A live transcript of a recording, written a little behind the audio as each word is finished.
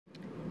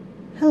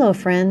Hello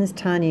friends,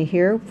 Tanya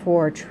here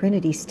for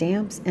Trinity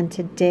Stamps, and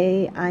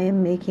today I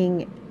am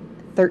making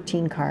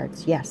 13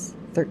 cards. Yes,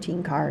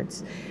 13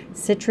 cards.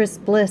 Citrus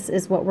Bliss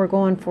is what we're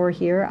going for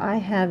here. I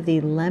have the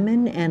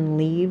Lemon and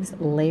Leaves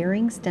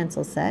layering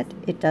stencil set.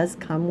 It does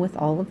come with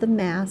all of the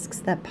masks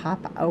that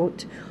pop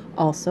out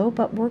also,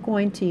 but we're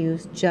going to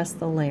use just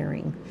the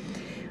layering.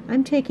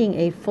 I'm taking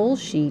a full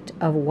sheet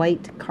of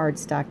white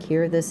cardstock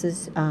here. This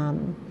is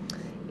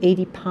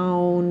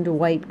 80-pound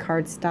white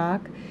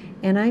cardstock.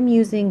 And I'm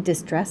using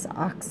Distress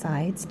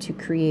Oxides to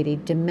create a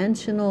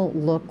dimensional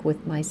look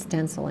with my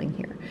stenciling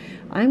here.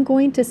 I'm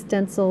going to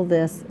stencil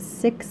this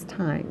 6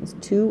 times,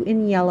 2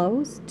 in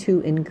yellows, 2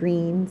 in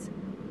greens,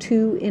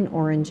 2 in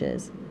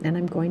oranges. And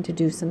I'm going to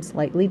do some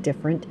slightly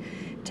different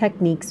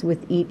techniques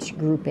with each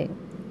grouping.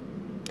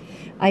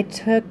 I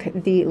took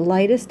the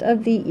lightest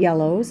of the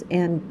yellows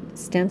and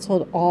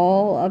stenciled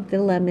all of the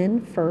lemon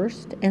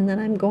first, and then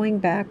I'm going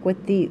back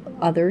with the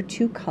other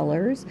 2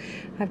 colors.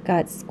 I've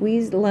got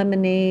squeezed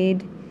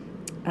lemonade,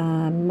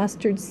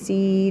 mustard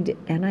seed,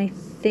 and I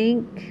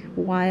think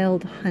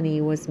wild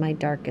honey was my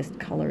darkest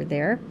color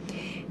there.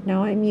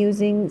 Now I'm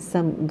using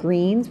some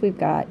greens. We've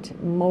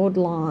got mowed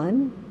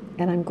lawn,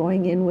 and I'm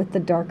going in with the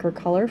darker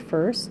color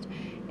first,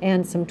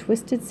 and some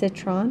twisted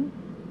citron.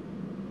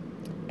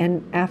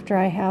 And after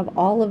I have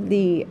all of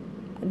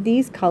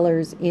these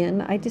colors in,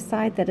 I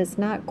decide that it's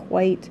not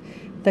quite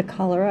the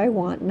color I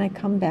want, and I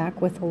come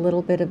back with a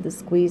little bit of the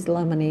squeezed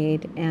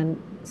lemonade and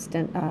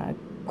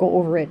go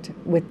over it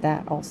with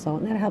that also.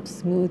 And that helps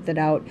smooth it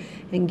out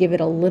and give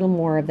it a little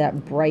more of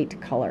that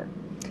bright color.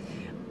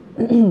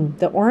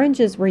 The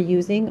oranges we're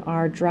using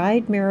are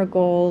dried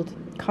marigold,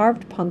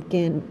 carved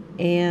pumpkin,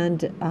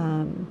 and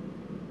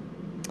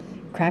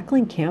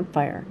crackling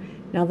campfire.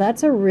 Now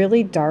that's a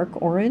really dark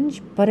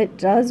orange, but it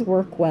does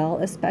work well,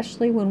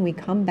 especially when we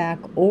come back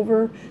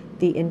over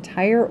the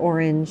entire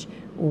orange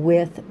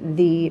with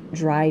the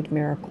dried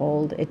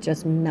marigold. It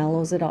just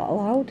mellows it all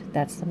out.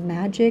 That's the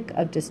magic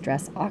of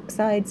Distress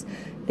Oxides.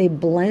 They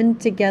blend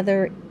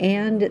together,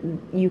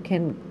 and you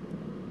can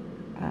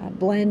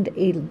blend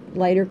a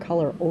lighter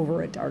color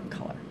over a dark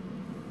color.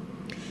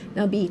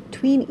 Now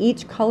between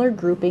each color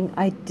grouping,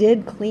 I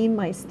did clean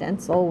my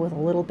stencil with a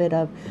little bit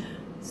of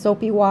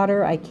soapy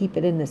water. I keep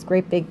it in this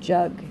great big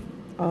jug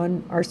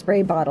on our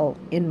spray bottle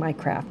in my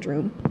craft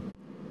room.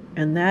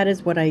 And that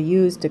is what I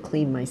use to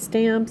clean my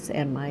stamps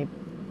and my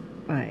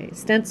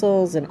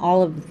stencils and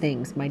all of the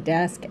things, my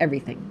desk,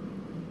 everything.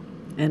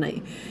 And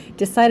I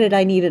decided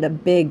I needed a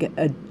big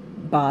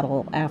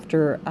bottle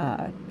after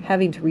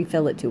having to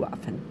refill it too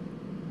often.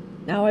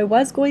 Now I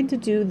was going to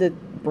do the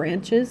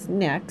branches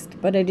next,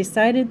 but I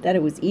decided that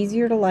it was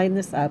easier to line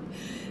this up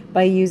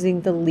by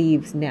using the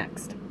leaves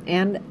next.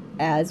 And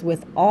as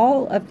with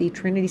all of the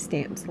Trinity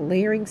Stamps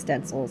layering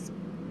stencils,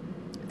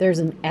 there's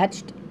an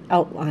etched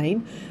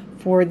outline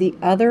for the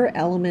other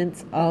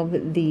elements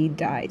of the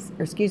dies,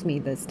 or excuse me,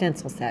 the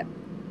stencil set.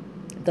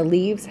 The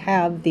leaves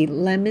have the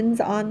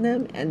lemons on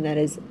them, and that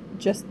is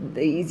just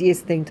the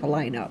easiest thing to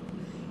line up.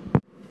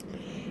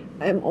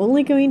 I'm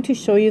only going to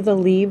show you the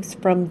leaves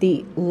from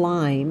the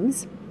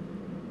limes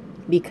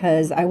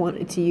because I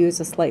wanted to use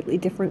a slightly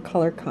different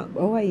color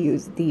combo. I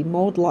used the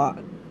mowed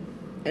lawn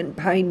and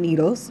pine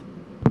needles,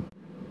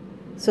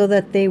 so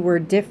that they were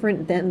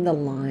different than the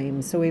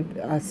lime. So we have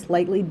a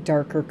slightly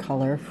darker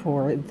color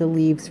for the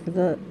leaves for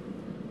the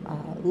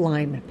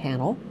lime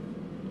panel.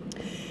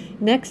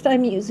 Next,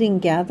 I'm using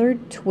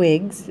gathered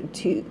twigs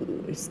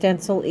to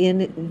stencil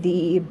in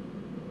the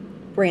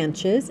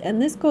branches, and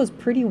this goes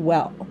pretty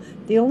well.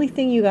 The only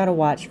thing you got to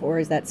watch for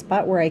is that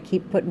spot where I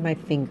keep putting my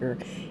finger.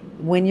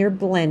 When you're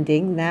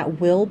blending,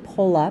 that will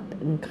pull up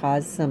and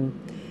cause some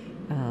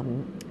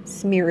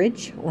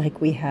smearage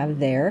like we have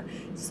there.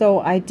 So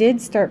I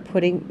did start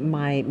putting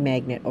my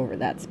magnet over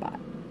that spot.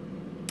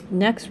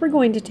 Next, we're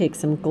going to take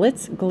some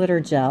Glitz glitter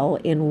gel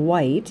in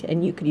white,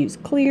 and you could use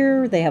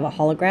clear. They have a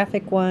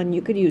holographic one.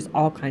 You could use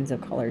all kinds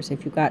of colors.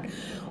 If you've got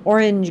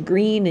orange,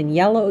 green, and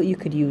yellow, you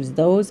could use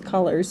those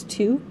colors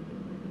too.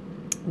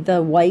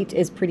 The white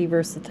is pretty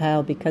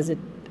versatile because it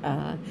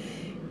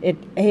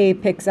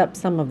picks up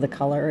some of the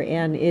color,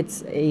 and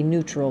it's a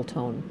neutral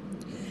tone.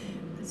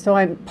 So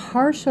I'm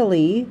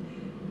partially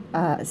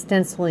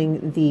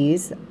stenciling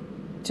these,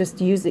 just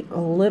using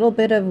a little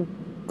bit of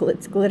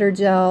Glitz glitter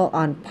gel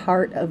on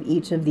part of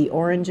each of the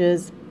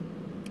oranges.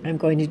 I'm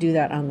going to do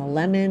that on the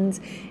lemons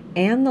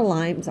and the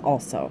limes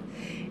also.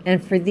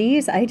 And for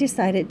these, I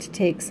decided to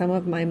take some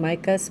of my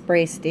mica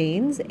spray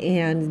stains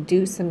and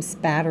do some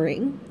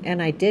spattering.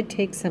 And I did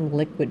take some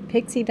liquid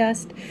pixie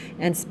dust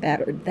and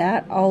spattered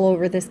that all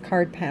over this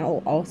card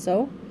panel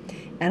also.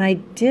 And I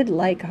did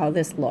like how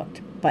this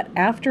looked. But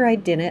after I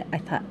did it, I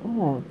thought,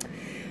 oh,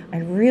 I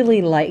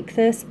really like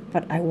this,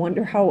 but I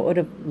wonder how it would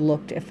have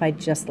looked if I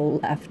just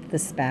left the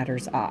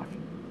spatters off.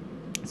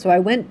 So I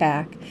went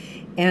back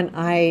and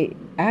I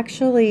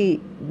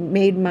actually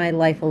made my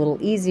life a little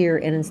easier,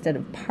 and instead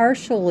of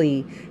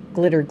partially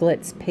glitter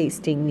glitz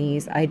pasting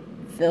these, I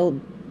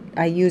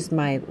used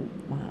my,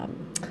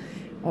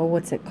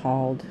 what's it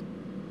called?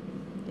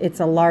 it's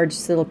a large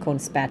silicone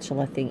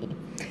spatula thingy,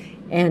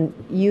 and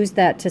use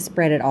that to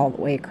spread it all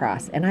the way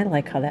across. And I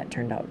like how that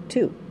turned out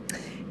too.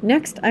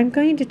 Next, I'm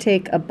going to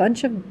take a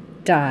bunch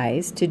of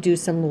dies to do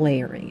some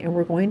layering, and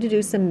we're going to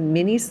do some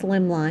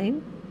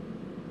Mini-Slimline.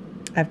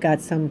 I've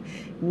got some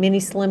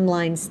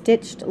Mini-Slimline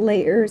stitched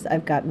layers.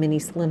 I've got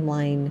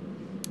Mini-Slimline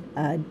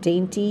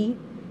Dainty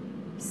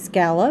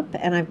Scallop,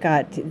 and I've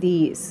got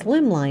the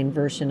Slimline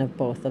version of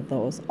both of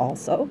those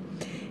also.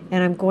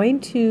 And I'm going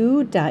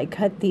to die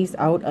cut these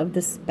out of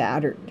the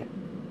spattered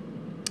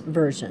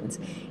versions.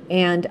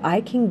 And I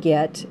can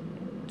get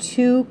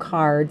 2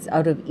 cards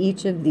out of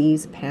each of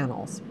these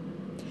panels.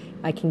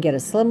 I can get a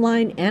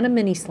Slimline and a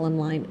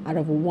Mini-Slimline out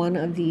of one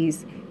of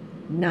these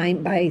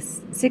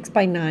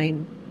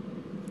 6x9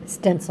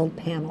 stenciled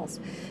panels.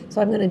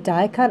 So I'm going to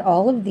die cut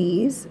all of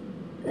these.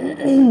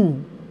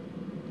 And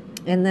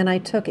then I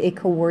took a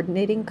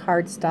coordinating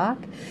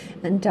cardstock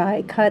and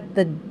die cut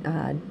the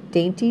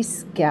Dainty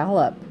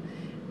Scallop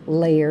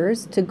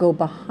layers to go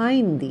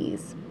behind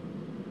these.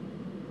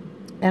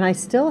 And I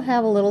still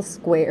have a little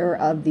square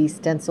of the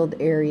stenciled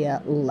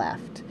area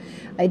left.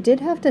 I did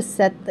have to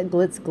set the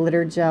Glitz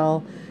Glitter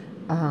Gel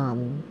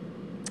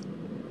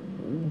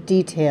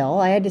detail.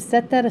 I had to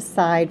set that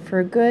aside for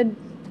a good,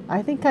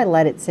 I think I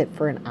let it sit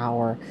for an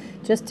hour,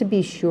 just to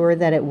be sure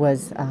that it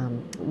was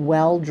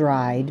well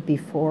dried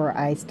before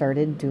I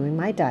started doing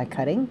my die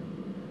cutting.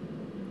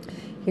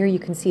 Here you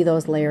can see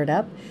those layered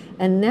up.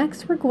 And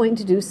next we're going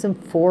to do some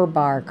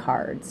 4-bar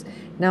cards.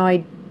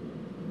 Now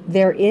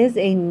there is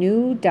a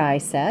new die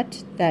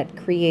set that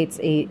creates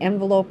an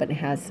envelope and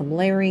has some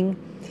layering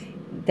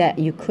that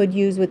you could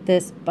use with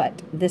this,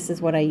 but this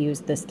is what I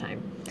used this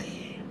time.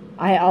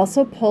 I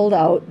also pulled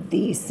out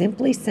the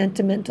Simply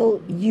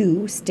Sentimental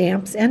U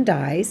stamps and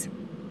dies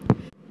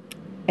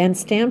and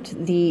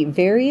stamped the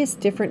various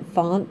different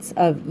fonts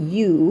of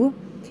U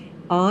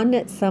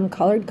on some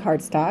colored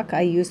cardstock.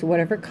 I used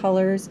whatever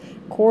colors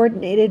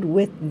coordinated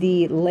with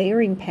the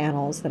layering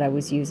panels that I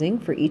was using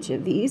for each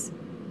of these.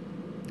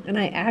 And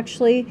I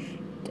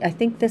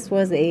think this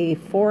was a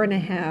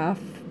 5.5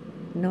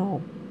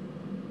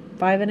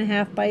 by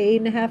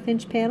 8.5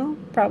 inch panel,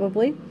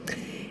 probably,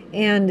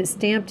 and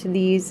stamped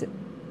these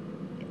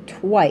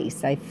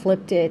twice. I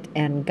flipped it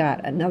and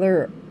got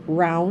another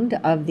round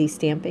of the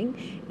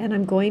stamping, and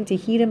I'm going to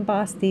heat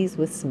emboss these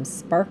with some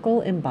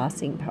sparkle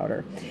embossing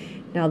powder.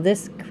 Now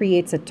this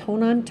creates a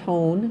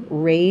tone-on-tone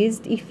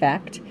raised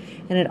effect,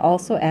 and it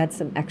also adds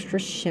some extra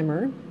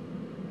shimmer,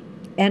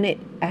 and it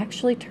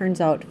actually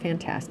turns out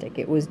fantastic.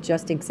 It was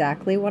just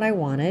exactly what I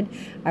wanted.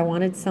 I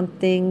wanted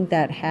something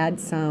that had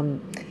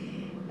some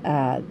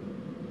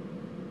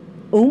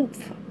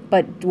oomph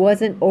but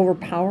wasn't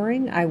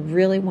overpowering. I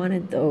really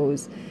wanted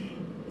those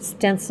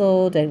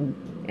stenciled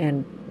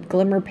and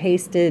glimmer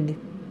pasted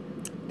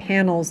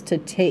panels to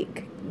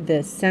take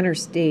the center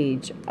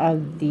stage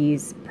of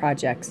these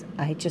projects.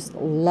 I just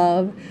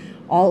love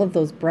all of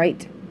those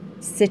bright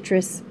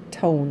citrus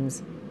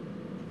tones,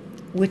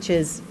 which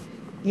is,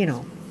 you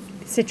know,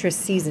 citrus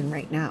season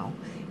right now.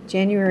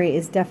 January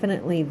is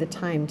definitely the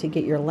time to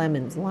get your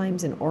lemons,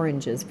 limes, and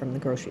oranges from the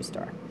grocery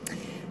store.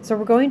 So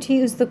we're going to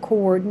use the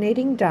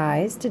coordinating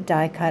dies to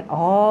die cut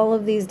all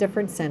of these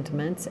different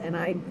sentiments, and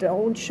I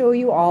don't show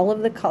you all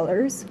of the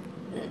colors,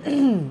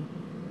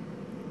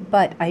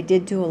 but I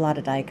did do a lot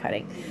of die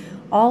cutting.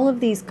 All of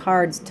these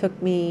cards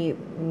took me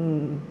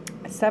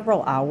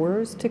several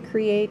hours to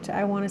create,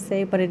 I want to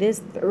say, but it is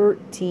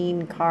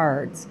 13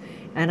 cards,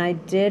 and I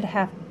did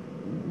have,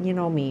 you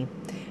know me,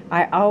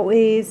 I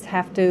always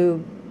have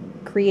to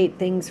create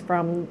things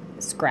from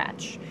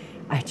scratch.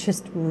 I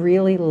just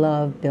really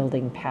love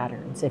building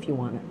patterns, if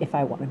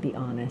I want to be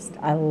honest.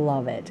 I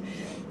love it.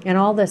 And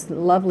all this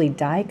lovely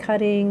die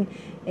cutting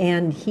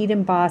and heat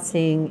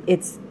embossing,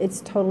 it's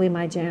totally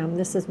my jam.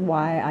 This is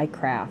why I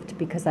craft,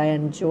 because I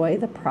enjoy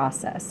the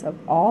process of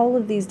all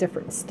of these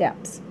different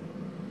steps.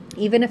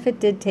 Even if it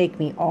did take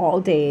me all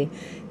day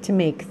to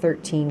make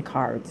 13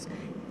 cards,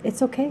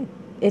 it's okay.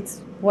 It's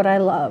what I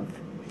love.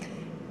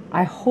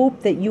 I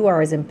hope that you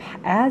are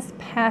as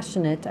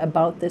passionate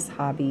about this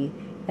hobby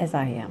as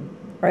I am,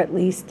 or at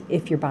least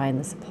if you're buying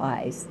the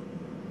supplies,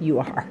 you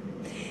are.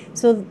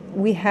 So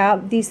we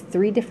have these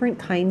 3 different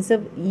kinds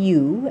of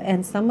U,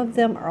 and some of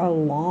them are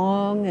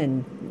long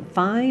and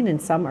fine,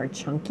 and some are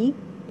chunky.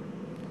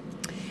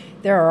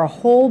 There are a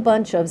whole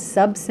bunch of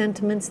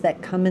sub-sentiments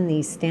that come in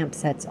these stamp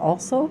sets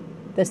also,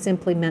 the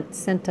Simply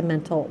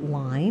Sentimental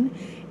line.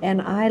 And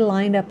I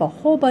lined up a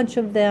whole bunch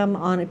of them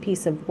on a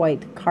piece of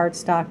white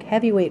cardstock,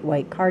 heavyweight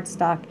white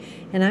cardstock,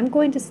 and I'm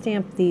going to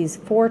stamp these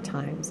 4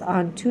 times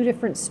on 2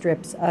 different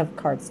strips of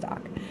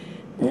cardstock.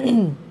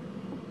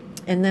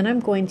 And then I'm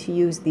going to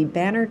use the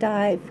banner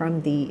die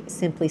from the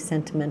Simply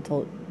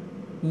Sentimental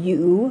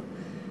U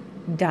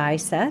die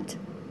set.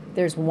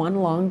 There's 1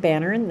 long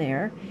banner in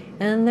there,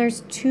 and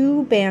there's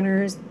 2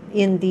 banners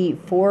in the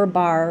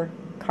 4-bar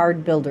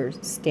card builder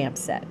stamp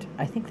set.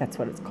 I think that's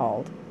what it's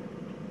called.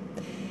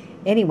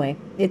 Anyway,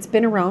 it's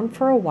been around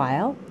for a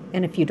while,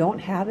 and if you don't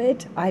have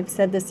it, I've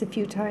said this a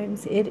few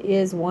times, it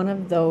is one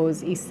of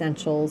those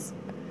essentials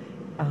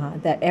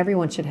that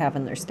everyone should have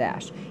in their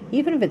stash,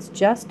 even if it's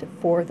just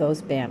for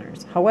those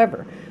banners.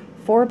 However,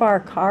 4-bar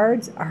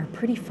cards are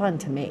pretty fun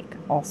to make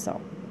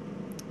also,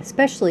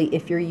 especially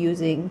if you're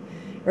using,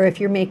 or if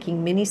you're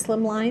making mini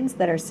slim lines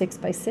that are 6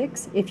 by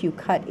 6. If you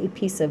cut a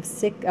piece of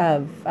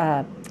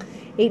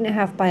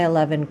 8.5 by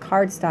 11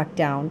 cardstock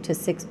down to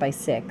 6 by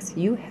 6,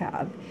 you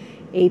have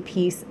a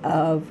piece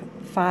of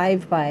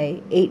 5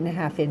 by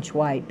 8.5 inch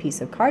wide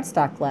piece of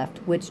cardstock left,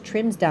 which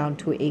trims down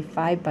to a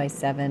 5 by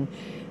 7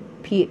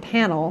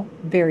 panel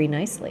very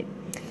nicely.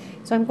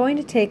 So I'm going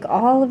to take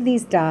all of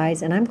these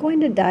dies and I'm going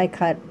to die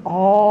cut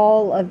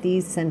all of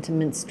these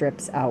sentiment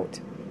strips out.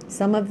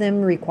 Some of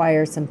them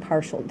require some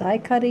partial die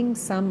cutting.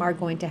 Some are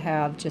going to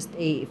have just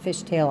a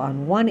fishtail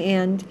on one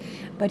end,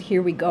 but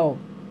here we go.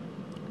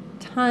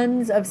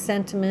 Tons of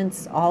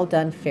sentiments, all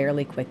done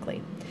fairly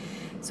quickly.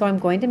 So I'm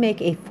going to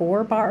make a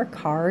 4-bar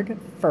card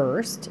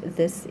first.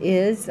 This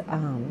is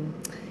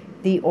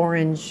the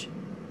orange,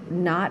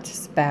 not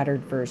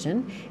spattered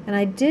version. And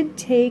I did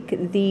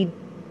take the,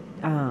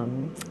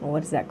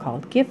 what is that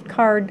called? Gift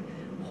card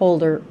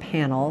holder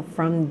panel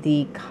from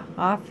the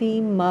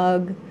coffee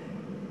mug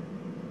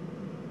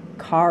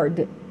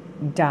card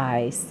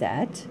die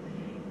set.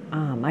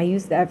 I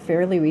used that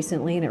fairly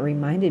recently and it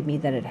reminded me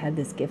that it had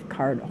this gift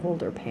card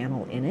holder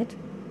panel in it.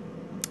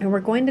 And we're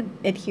going to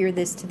adhere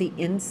this to the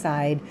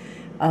inside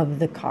of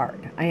the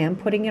card. I am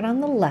putting it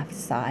on the left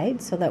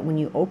side so that when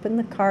you open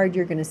the card,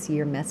 you're going to see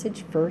your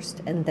message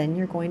first and then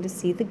you're going to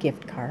see the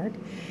gift card.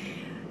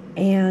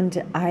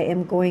 And I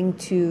am going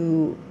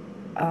to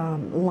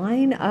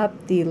line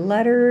up the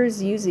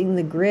letters using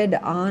the grid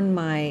on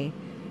my,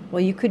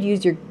 well, you could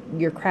use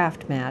your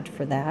craft mat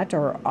for that,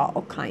 or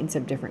all kinds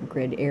of different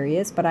grid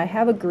areas, but I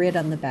have a grid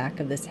on the back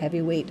of this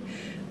heavyweight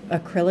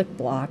acrylic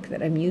block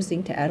that I'm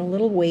using to add a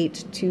little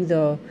weight to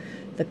the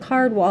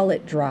card while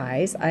it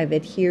dries. I've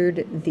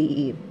adhered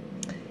the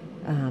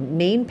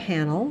main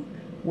panel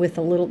with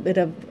a little bit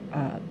of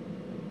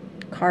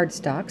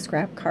cardstock,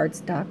 scrap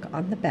cardstock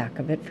on the back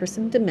of it for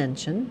some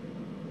dimension.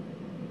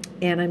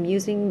 And I'm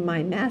using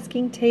my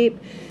masking tape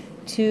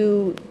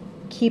to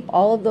keep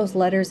all of those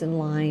letters in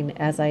line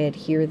as I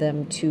adhere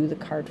them to the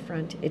card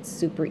front. It's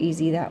super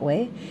easy that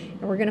way.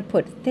 And we're going to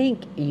put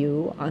thank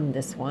you on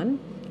this one.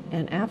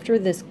 And after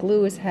this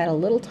glue has had a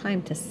little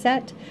time to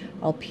set,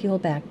 I'll peel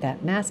back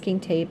that masking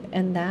tape,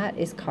 and that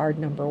is card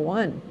number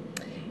 1.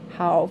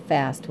 How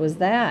fast was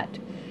that?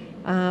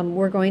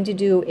 We're going to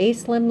do a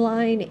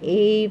slimline,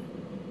 a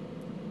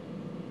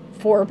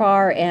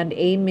 4-bar, and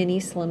a mini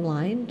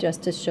slimline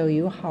just to show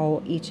you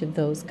how each of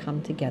those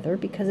come together,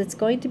 because it's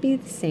going to be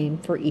the same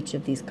for each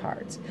of these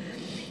cards.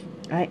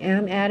 I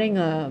am adding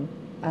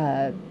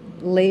a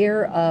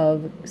layer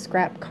of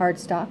scrap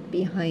cardstock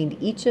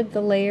behind each of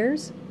the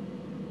layers,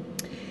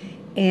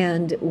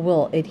 and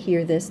we'll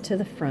adhere this to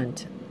the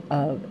front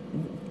of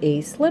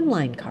a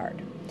slimline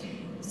card.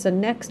 So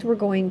next we're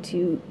going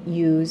to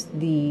use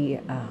the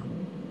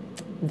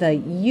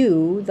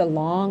U, the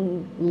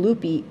long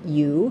loopy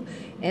U,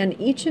 and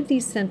each of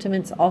these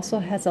sentiments also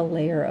has a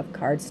layer of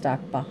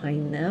cardstock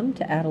behind them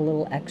to add a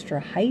little extra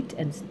height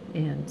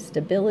and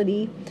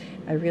stability.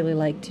 I really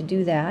like to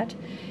do that.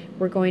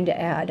 We're going to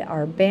add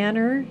our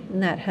banner,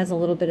 and that has a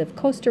little bit of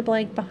coaster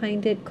blank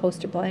behind it.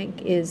 Coaster blank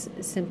is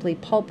simply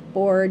pulp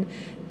board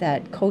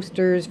that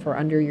coasters for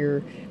under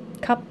your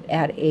cup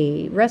at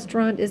a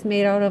restaurant is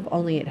made out of,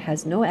 only it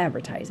has no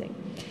advertising.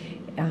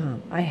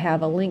 I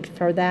have a link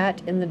for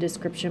that in the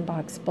description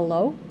box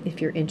below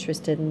if you're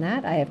interested in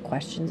that. I have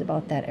questions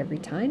about that every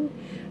time.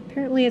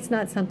 Apparently it's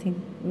not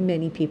something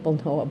many people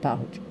know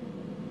about.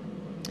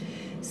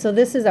 So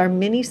this is our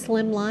mini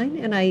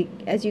slimline, and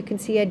as you can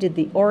see, I did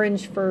the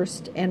orange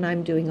first, and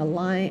I'm doing a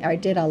lime. I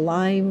did a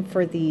lime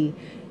for the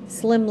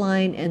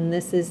slimline, and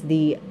this is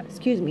the,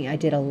 excuse me, I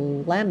did a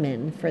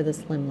lemon for the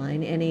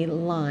slimline and a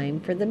lime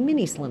for the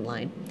mini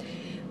slimline.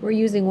 We're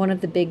using one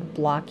of the big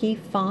blocky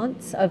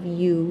fonts of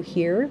U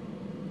here,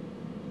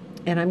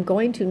 and I'm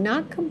going to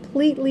not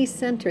completely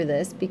center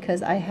this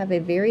because I have a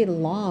very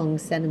long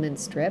sentiment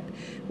strip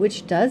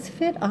which does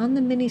fit on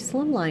the mini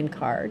slimline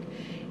card,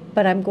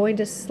 but I'm going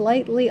to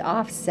slightly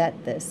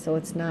offset this so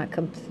it's not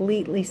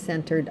completely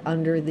centered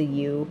under the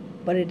U,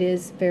 but it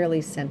is fairly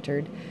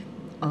centered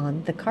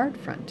on the card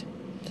front.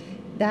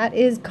 That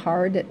is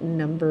card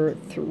number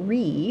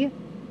 3.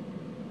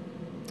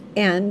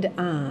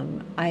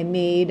 And I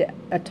made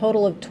a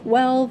total of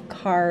 12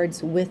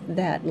 cards with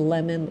that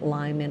lemon,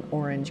 lime, and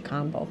orange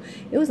combo.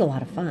 It was a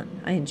lot of fun.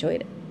 I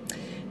enjoyed it.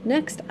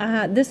 Next,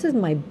 this is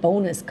my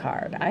bonus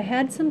card. I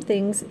had some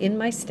things in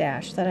my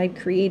stash that I'd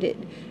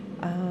created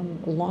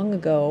long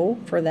ago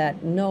for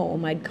that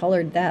gnome. I'd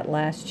colored that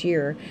last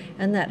year.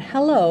 And that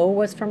hello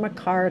was from a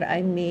card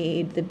I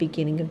made the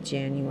beginning of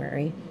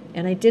January.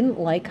 And I didn't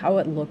like how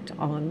it looked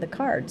on the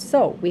card.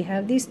 So we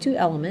have these two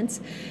elements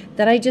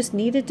that I just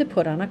needed to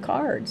put on a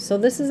card. So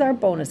this is our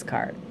bonus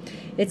card.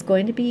 It's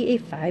going to be a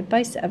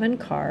 5x7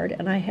 card,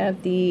 and I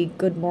have the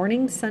Good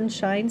Morning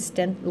Sunshine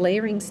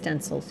layering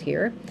stencils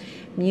here.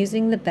 I'm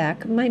using the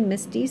back of my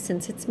Misty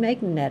since it's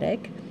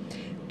magnetic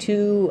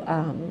to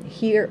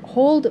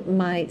hold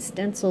my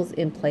stencils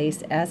in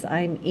place as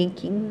I'm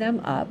inking them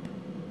up.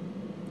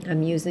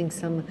 I'm using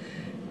some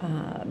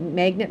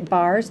magnet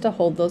bars to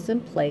hold those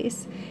in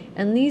place.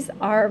 And these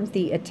are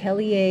the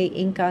Atelier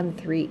Ink on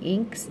 3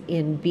 inks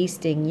in Bee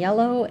Sting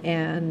Yellow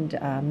and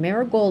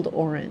Marigold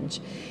Orange.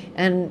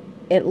 And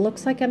it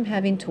looks like I'm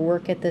having to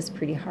work at this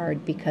pretty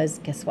hard because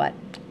guess what?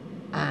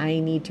 I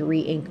need to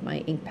re-ink my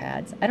ink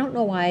pads. I don't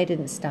know why I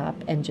didn't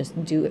stop and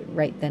just do it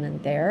right then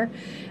and there.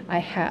 I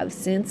have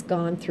since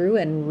gone through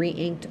and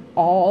re-inked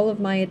all of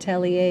my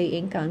Atelier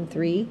Ink on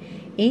 3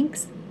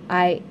 inks.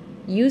 I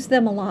use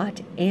them a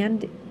lot,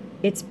 and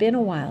it's been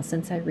a while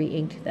since I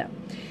re-inked them.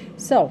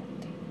 So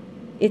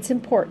it's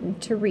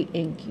important to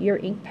re-ink your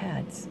ink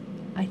pads.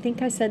 I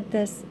think I said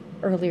this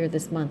earlier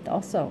this month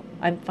also.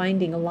 I'm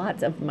finding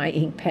lots of my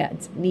ink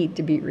pads need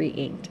to be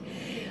re-inked.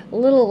 A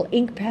little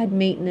ink pad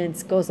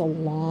maintenance goes a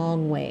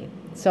long way.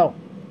 So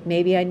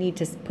maybe I need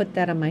to put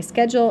that on my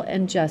schedule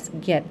and just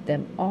get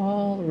them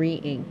all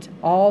re-inked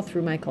all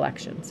through my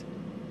collections.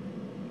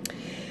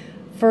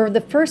 For the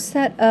first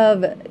set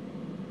of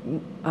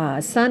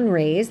sun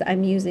rays,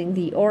 I'm using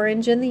the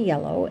orange and the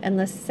yellow, and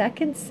the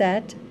second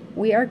set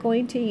we are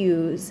going to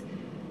use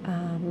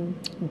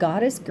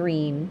Goddess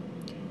Green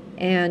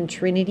and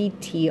Trinity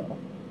Teal.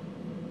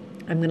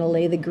 I'm going to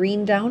lay the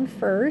green down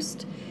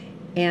first,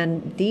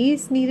 and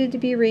these needed to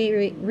be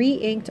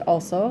re-inked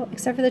also,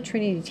 except for the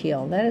Trinity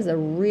Teal. That is a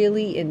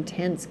really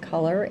intense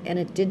color, and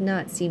it did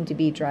not seem to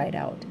be dried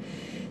out.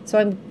 So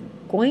I'm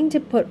going to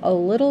put a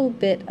little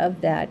bit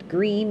of that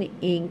green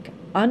ink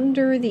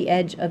under the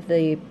edge of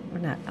the, or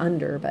not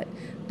under, but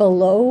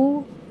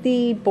below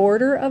the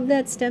border of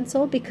that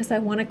stencil, because I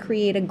want to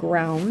create a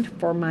ground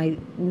for my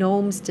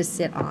gnomes to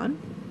sit on.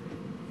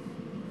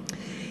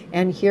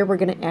 And here we're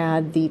going to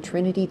add the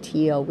Trinity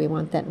Teal. We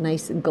want that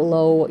nice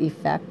glow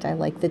effect. I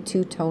like the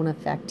two-tone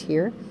effect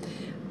here.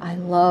 I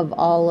love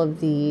all of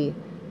the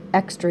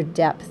extra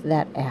depth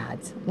that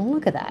adds. Well,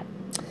 look at that.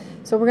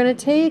 So we're going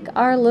to take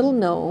our little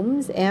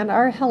gnomes and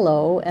our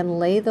hello and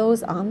lay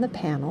those on the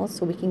panel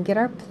so we can get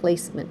our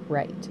placement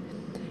right.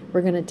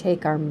 We're going to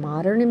take our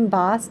modern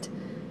embossed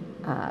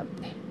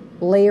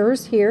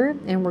layers here,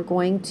 and we're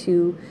going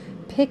to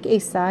pick a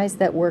size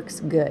that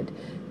works good.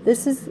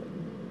 This is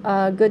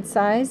a good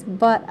size,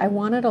 but I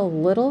want it a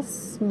little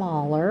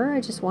smaller. I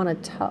just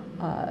want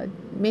to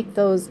make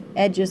those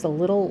edges a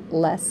little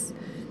less,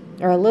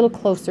 or a little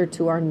closer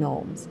to our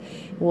gnomes.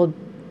 We'll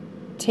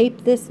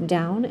tape this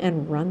down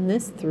and run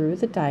this through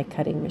the die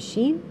cutting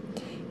machine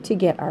to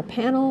get our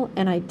panel.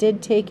 And I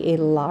did take a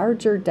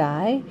larger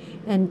die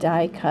and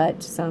die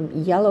cut some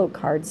yellow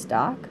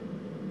cardstock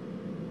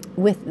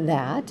with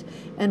that,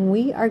 and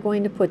we are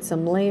going to put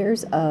some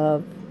layers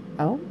of,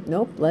 oh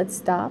nope, let's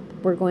stop.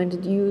 We're going to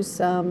use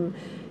some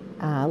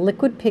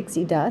liquid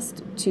pixie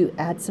dust to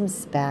add some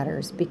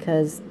spatters,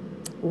 because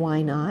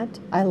why not?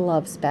 I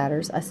love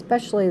spatters,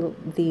 especially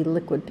the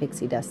liquid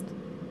pixie dust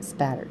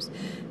spatters.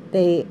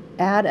 They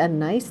add a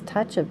nice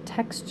touch of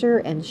texture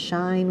and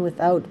shine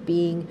without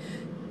being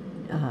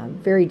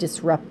very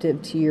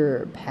disruptive to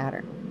your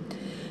pattern.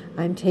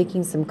 I'm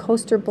taking some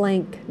coaster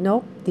blank,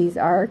 nope, these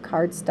are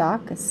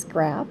cardstock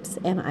scraps,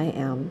 and I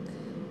am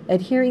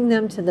adhering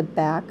them to the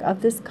back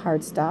of this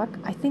cardstock.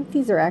 I think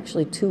these are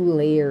actually 2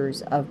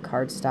 layers of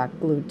cardstock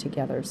glued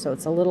together, so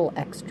it's a little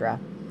extra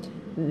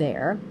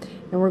there.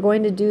 And we're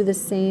going to do the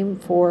same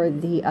for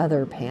the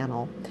other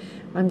panel.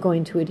 I'm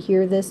going to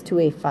adhere this to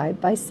a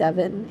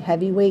 5x7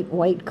 heavyweight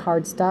white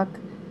cardstock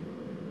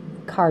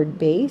card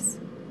base.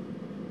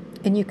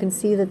 And you can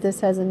see that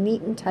this has a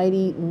neat and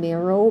tidy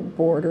narrow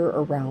border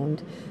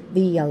around the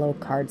yellow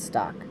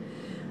cardstock.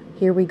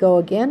 Here we go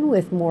again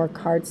with more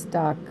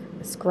cardstock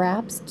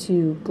scraps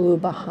to glue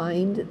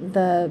behind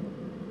the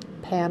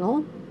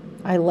panel.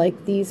 I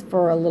like these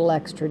for a little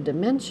extra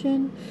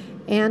dimension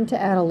and to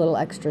add a little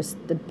extra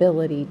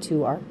stability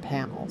to our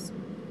panels.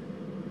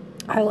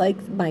 I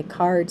like my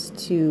cards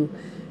to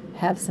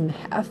have some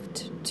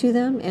heft to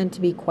them and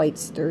to be quite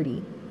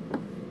sturdy.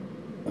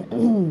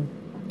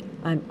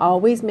 I'm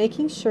always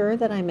making sure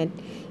that I'm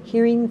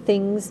adhering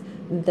things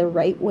the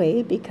right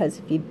way,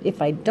 because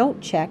if I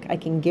don't check, I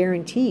can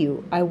guarantee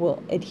you I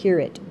will adhere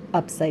it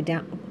upside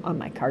down on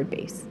my card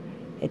base.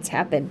 It's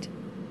happened.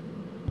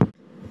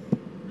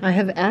 I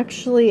have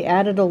actually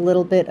added a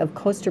little bit of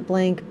coaster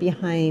blank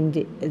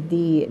behind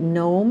the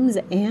gnomes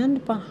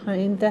and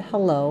behind the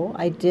hello.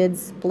 I did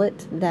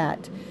split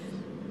that,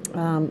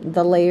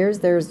 the layers.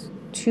 There's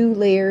 2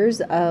 layers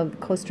of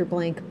coaster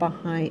blank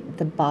behind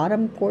the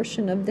bottom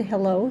portion of the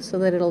hello so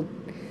that it'll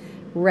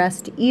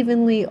rest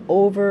evenly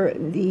over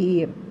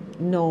the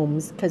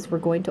gnomes, because we're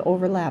going to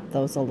overlap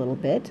those a little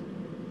bit.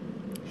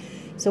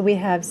 So we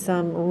have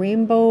some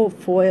rainbow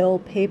foil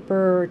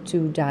paper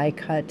to die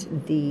cut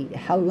the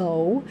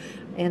hello,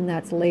 and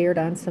that's layered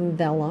on some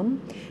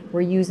vellum.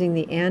 We're using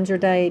the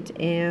androdite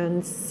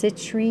and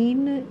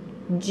citrine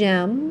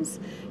gems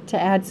to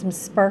add some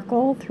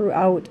sparkle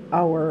throughout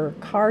our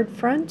card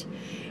front.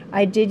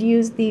 I did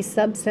use the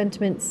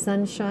Sentiment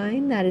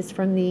Sunshine, that is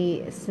from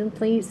the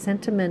Simply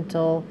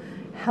Sentimental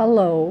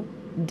Hello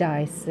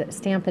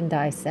Stamp and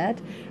Die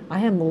set. I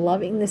am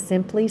loving the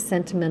Simply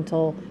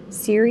Sentimental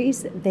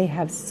series. They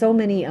have so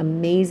many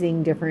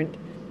amazing different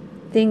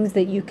things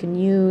that you can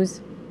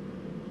use,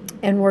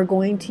 and we're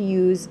going to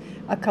use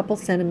a couple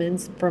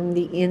sentiments from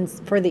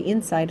for the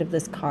inside of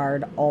this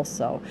card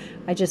also.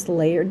 I just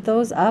layered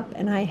those up,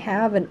 and I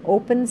have an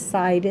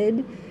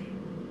open-sided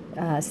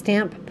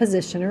stamp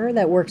positioner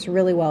that works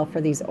really well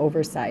for these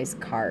oversized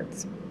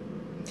cards.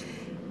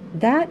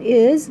 That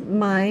is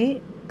my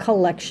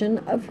collection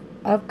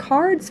of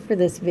cards for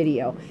this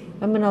video.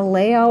 I'm going to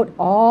lay out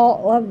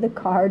all of the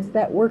cards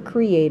that were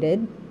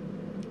created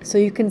so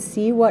you can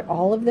see what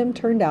all of them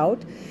turned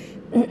out.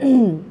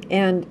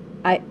 And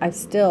I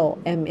still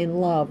am in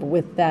love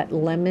with that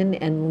lemon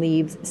and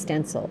leaves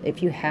stencil.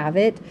 If you have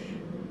it,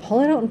 pull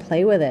it out and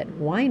play with it.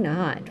 Why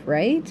not,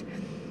 right?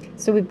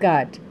 So we've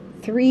got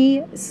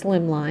 3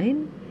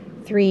 slimline,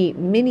 3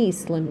 mini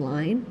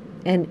slimline,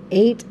 and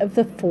 8 of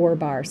the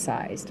 4-bar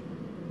sized.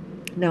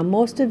 Now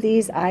most of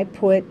these I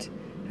put,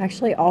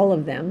 actually all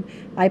of them,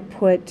 I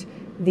put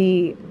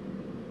the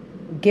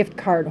gift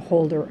card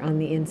holder on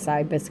the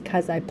inside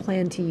because I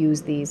plan to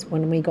use these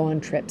when we go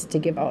on trips to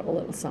give out a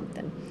little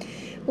something.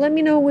 Let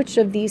me know which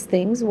of these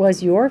things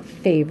was your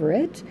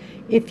favorite.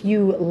 If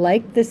you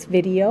liked this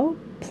video,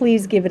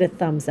 please give it a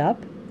thumbs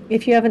up.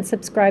 If you haven't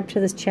subscribed to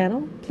this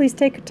channel, please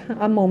take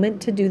a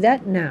moment to do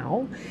that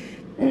now.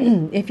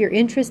 If you're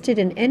interested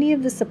in any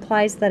of the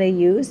supplies that I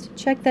used,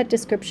 check that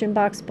description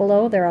box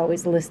below. They're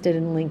always listed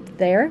and linked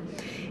there.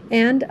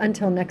 And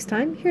until next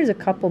time, here's a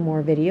couple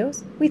more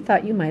videos we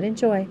thought you might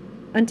enjoy.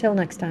 Until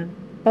next time,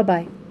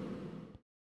 bye-bye.